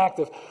living and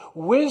active,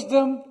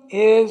 wisdom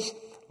is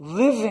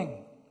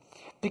living.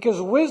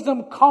 Because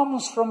wisdom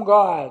comes from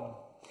God.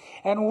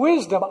 And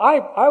wisdom,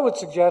 I would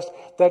suggest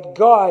that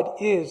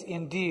God is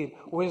indeed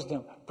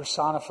wisdom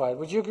personified.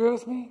 Would you agree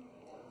with me?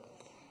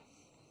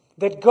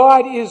 That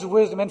God is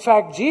wisdom. In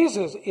fact,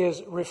 Jesus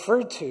is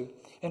referred to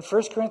in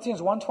 1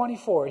 Corinthians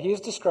 1:24. He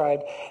is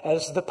described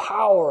as the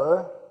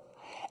power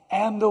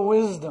and the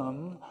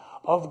wisdom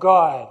of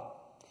God.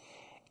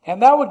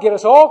 And that would get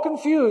us all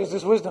confused.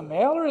 Is wisdom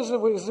male or is it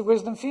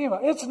wisdom female?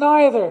 It's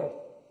neither.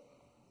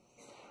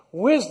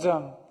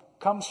 Wisdom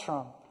comes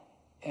from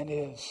and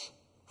is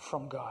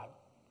from God.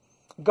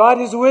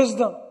 God is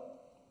wisdom.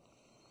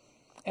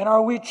 And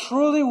are we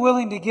truly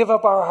willing to give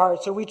up our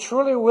hearts? Are we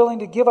truly willing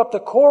to give up the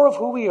core of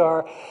who we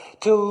are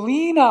to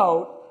lean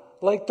out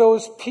like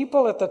those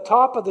people at the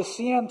top of the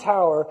CN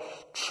Tower,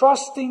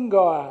 trusting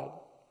God?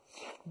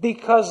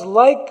 Because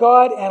like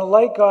God and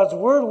like God's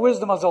Word,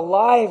 wisdom is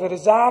alive, it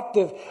is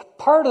active,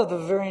 part of the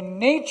very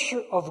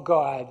nature of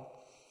God.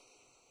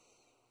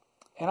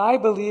 And I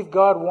believe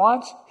God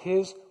wants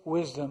His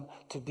wisdom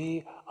to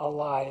be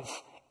alive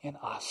in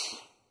us.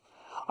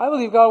 I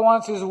believe God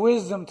wants His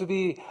wisdom to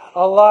be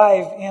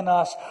alive in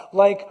us,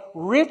 like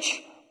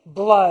rich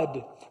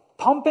blood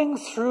pumping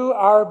through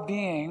our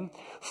being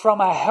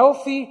from a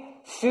healthy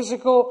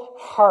physical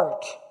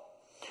heart.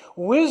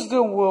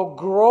 Wisdom will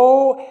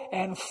grow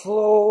and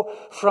flow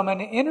from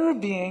an inner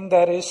being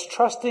that is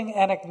trusting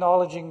and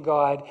acknowledging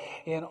God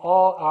in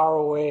all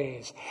our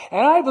ways.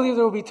 And I believe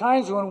there will be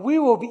times when we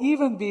will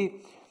even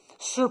be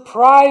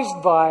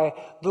surprised by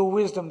the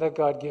wisdom that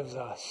God gives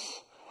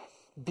us,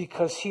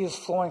 because He is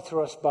flowing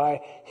through us by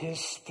His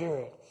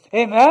Spirit.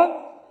 Amen?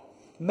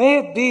 May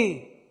it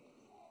be.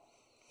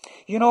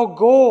 You know,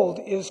 gold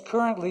is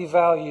currently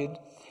valued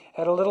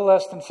at a little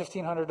less than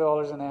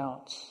 $1,500 an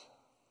ounce.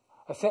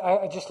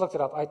 I just looked it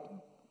up.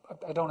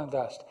 I don't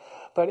invest.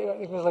 But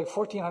it was like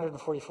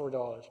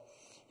 $1,444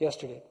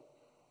 yesterday.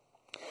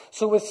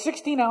 So with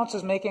 16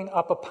 ounces making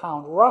up a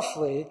pound,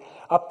 roughly,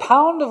 a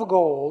pound of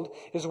gold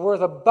is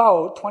worth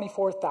about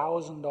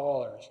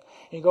 $24,000.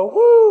 You go,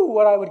 whoo,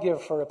 what I would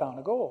give for a pound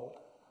of gold.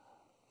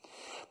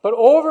 But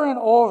over and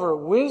over,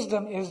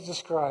 wisdom is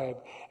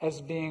described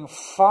as being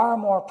far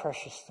more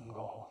precious than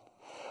gold.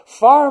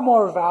 Far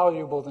more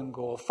valuable than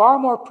gold, far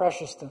more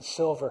precious than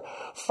silver,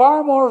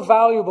 far more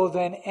valuable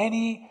than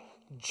any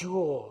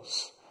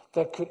jewels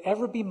that could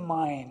ever be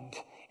mined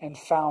and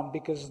found,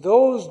 because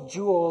those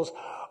jewels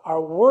are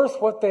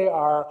worth what they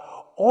are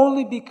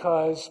only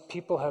because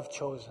people have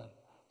chosen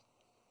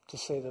to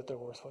say that they're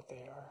worth what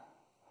they are.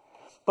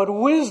 But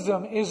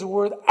wisdom is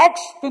worth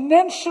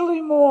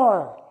exponentially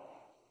more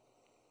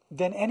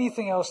than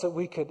anything else that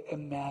we could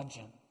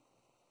imagine.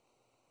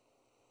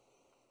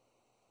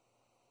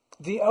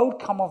 The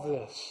outcome of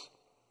this,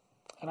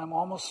 and I'm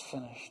almost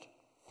finished,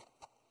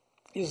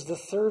 is the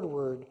third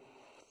word,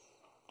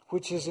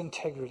 which is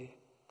integrity.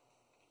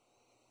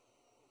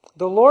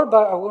 I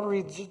want to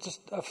read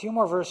just a few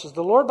more verses.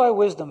 The Lord by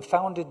wisdom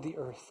founded the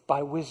earth,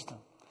 by wisdom.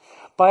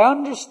 By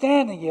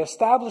understanding He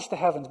established the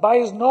heavens. By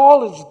His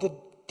knowledge the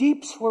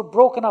deeps were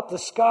broken up, the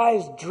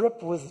skies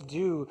drip with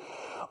dew.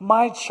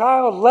 My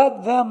child,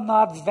 let them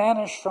not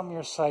vanish from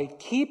your sight.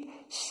 Keep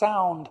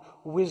sound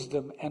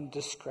wisdom and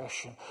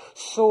discretion,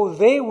 so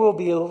they will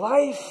be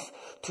life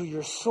to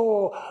your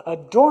soul,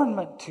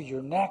 adornment to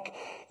your neck.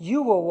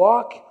 You will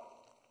walk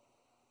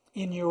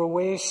in your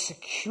ways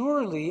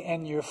securely,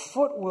 and your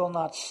foot will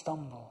not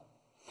stumble.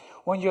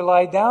 When you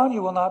lie down,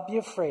 you will not be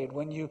afraid.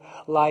 When you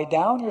lie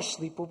down, your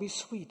sleep will be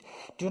sweet.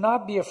 Do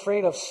not be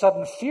afraid of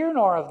sudden fear,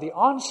 nor of the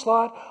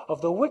onslaught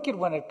of the wicked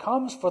when it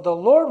comes, for the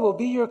Lord will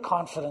be your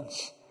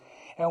confidence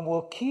and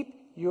will keep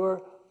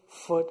your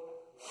foot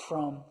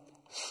from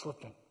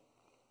slipping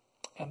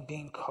and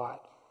being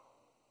caught.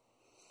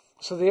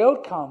 So the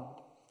outcome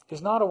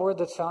is not a word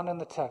that's found in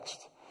the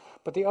text,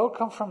 but the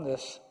outcome from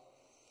this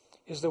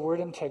is the word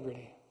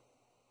integrity.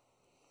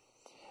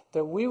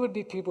 That we would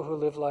be people who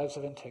live lives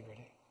of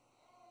integrity.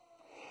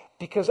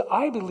 Because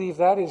I believe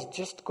that is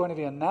just going to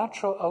be a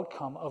natural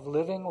outcome of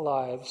living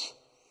lives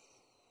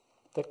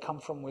that come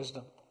from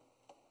wisdom.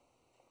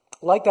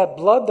 Like that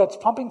blood that's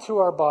pumping through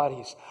our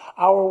bodies,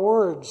 our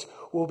words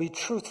will be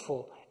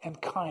truthful and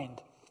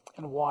kind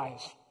and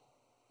wise.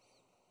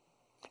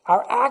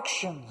 Our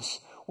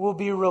actions will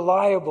be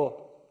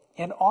reliable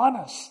and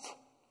honest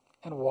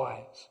and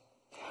wise.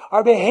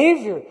 Our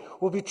behavior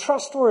will be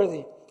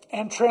trustworthy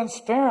and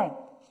transparent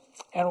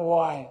and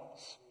wise.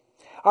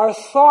 Our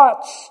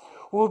thoughts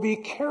will be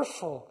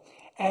careful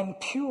and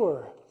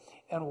pure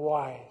and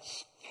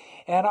wise.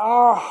 And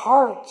our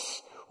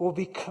hearts will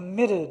be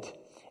committed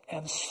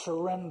and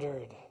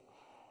surrendered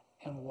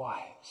and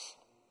wise.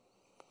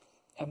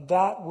 And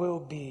that will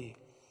be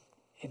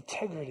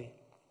integrity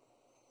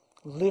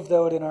lived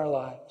out in our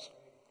lives.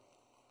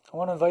 I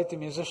want to invite the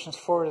musicians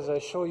forward as I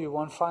show you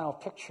one final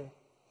picture.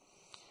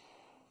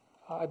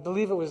 I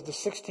believe it was the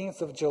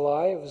 16th of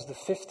July. It was the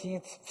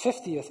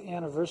 50th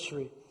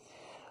anniversary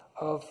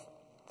of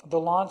the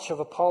launch of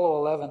Apollo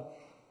 11.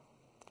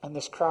 And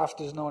this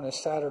craft is known as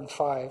Saturn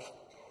V.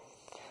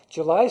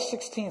 July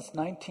 16th,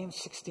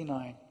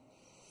 1969.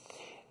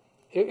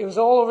 It was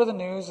all over the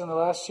news in the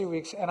last few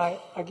weeks. And I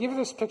give you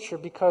this picture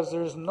because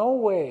there's no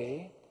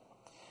way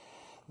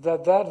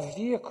that that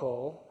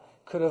vehicle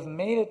could have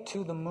made it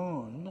to the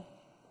moon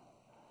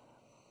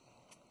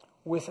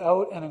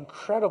without an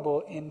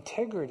incredible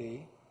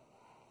integrity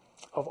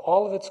of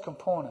all of its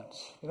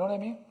components. You know what I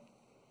mean?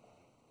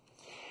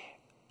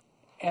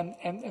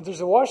 And there's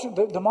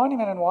the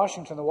monument in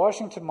Washington, the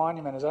Washington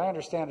Monument, as I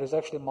understand it, is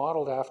actually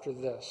modeled after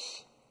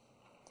this.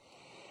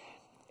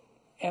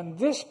 And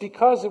this,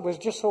 because it was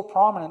just so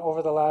prominent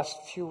over the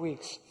last few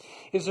weeks,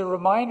 is a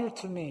reminder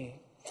to me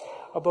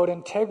about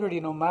integrity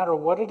no matter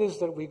what it is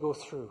that we go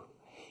through.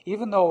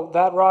 Even though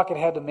that rocket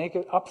had to make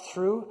it up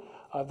through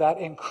that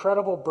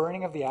incredible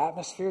burning of the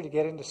atmosphere to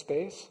get into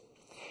space,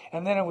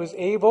 and then it was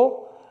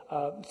able,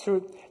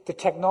 through the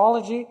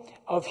technology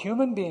of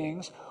human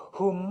beings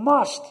who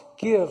must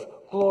give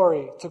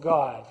glory to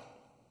God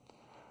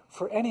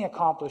for any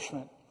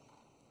accomplishment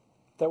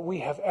that we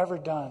have ever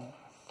done,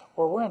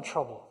 or we're in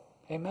trouble.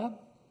 Amen?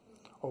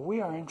 Or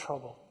we are in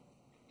trouble.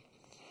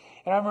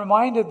 And I'm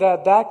reminded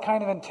that that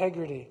kind of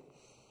integrity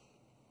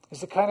is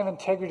the kind of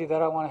integrity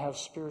that I want to have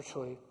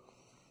spiritually,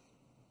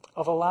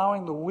 of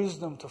allowing the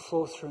wisdom to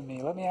flow through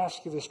me. Let me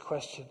ask you this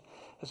question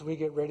as we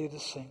get ready to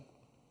sing.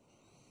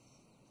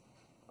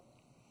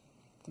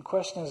 The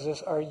question is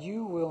this: are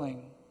you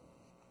willing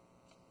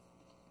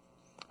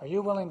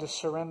to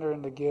surrender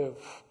and to give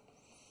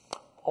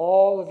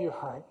all of your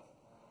heart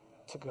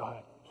to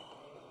God?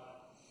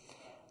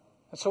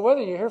 And so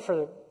whether you're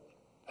here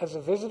as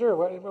a visitor,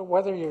 or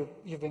whether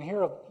you've been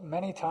here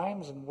many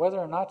times, and whether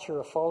or not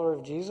you're a follower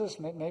of Jesus,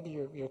 maybe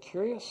you're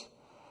curious,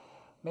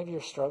 maybe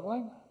you're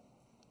struggling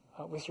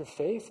with your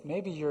faith,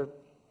 maybe you're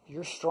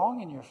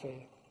strong in your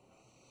faith.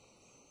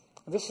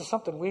 This is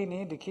something we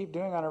need to keep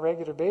doing on a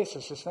regular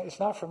basis. It's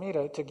not for me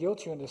to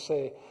guilt you and to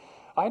say,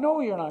 I know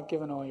you're not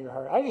giving all your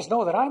heart. I just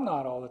know that I'm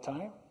not all the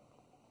time.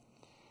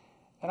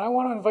 And I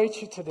want to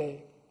invite you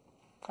today.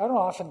 I don't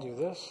often do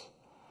this.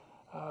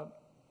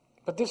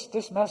 But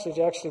this message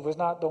actually was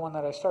not the one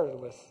that I started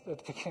with at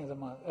the beginning of the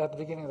month, at the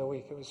beginning of the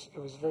week. It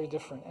was very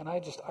different. And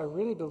I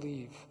really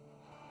believe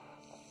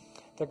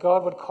that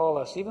God would call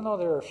us, even though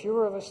there are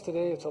fewer of us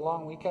today, it's a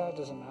long weekend, it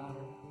doesn't matter.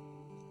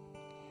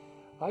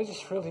 I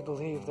just really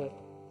believe that.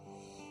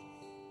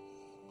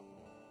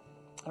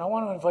 And I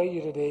want to invite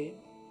you today,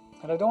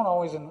 and I don't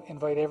always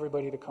invite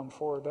everybody to come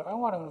forward, but I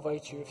want to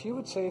invite you, if you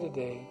would say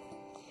today,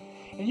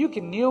 and you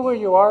can kneel where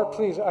you are,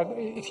 please.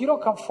 If you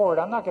don't come forward,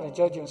 I'm not going to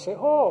judge you and say,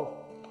 oh,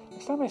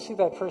 next time I see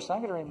that person,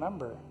 I'm going to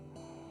remember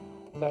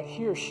that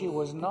he or she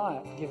was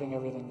not giving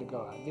everything to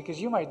God. Because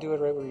you might do it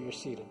right where you're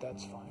seated.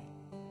 That's fine.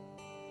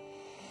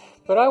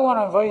 But I want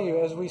to invite you,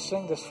 as we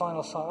sing this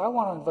final song, I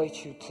want to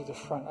invite you to the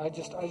front. I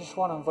just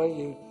want to invite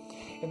you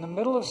in the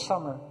middle of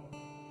summer,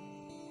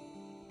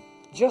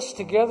 just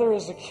together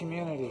as a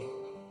community,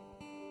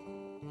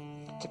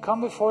 to come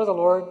before the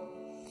Lord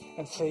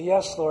and say,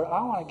 yes, Lord,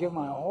 I want to give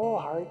my whole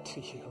heart to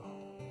you.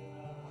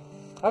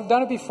 I've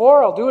done it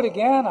before. I'll do it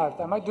again.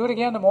 I might do it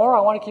again tomorrow.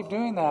 I want to keep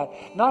doing that.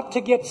 Not to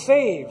get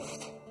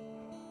saved,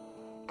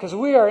 because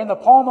we are in the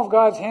palm of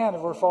God's hand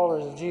if we're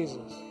followers of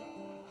Jesus.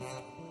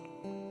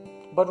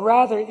 But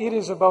rather, it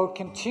is about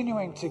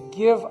continuing to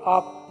give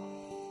up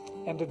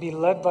and to be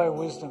led by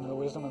wisdom, the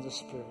wisdom of the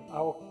Spirit.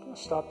 I will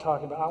stop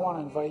talking, but I want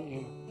to invite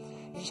you.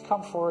 Just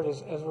come forward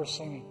as we're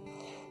singing.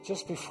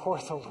 Just before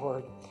the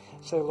Lord.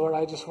 Say, Lord,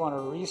 I just want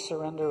to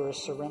re-surrender or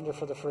surrender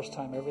for the first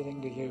time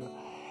everything to you.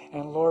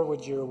 And Lord,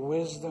 would your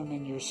wisdom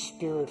and your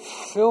Spirit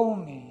fill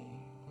me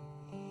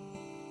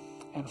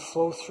and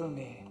flow through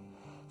me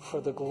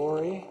for the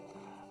glory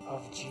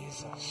of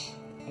Jesus.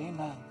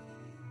 Amen.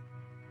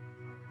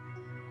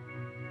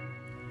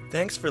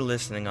 Thanks for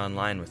listening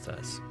online with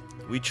us.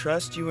 We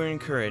trust you were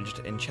encouraged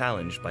and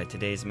challenged by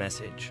today's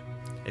message.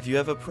 If you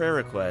have a prayer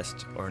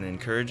request or an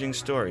encouraging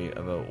story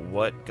about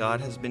what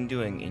God has been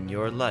doing in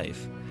your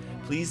life,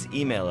 please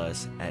email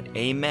us at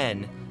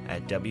amen@wcmc.ca.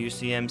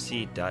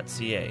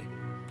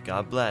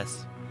 God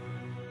bless.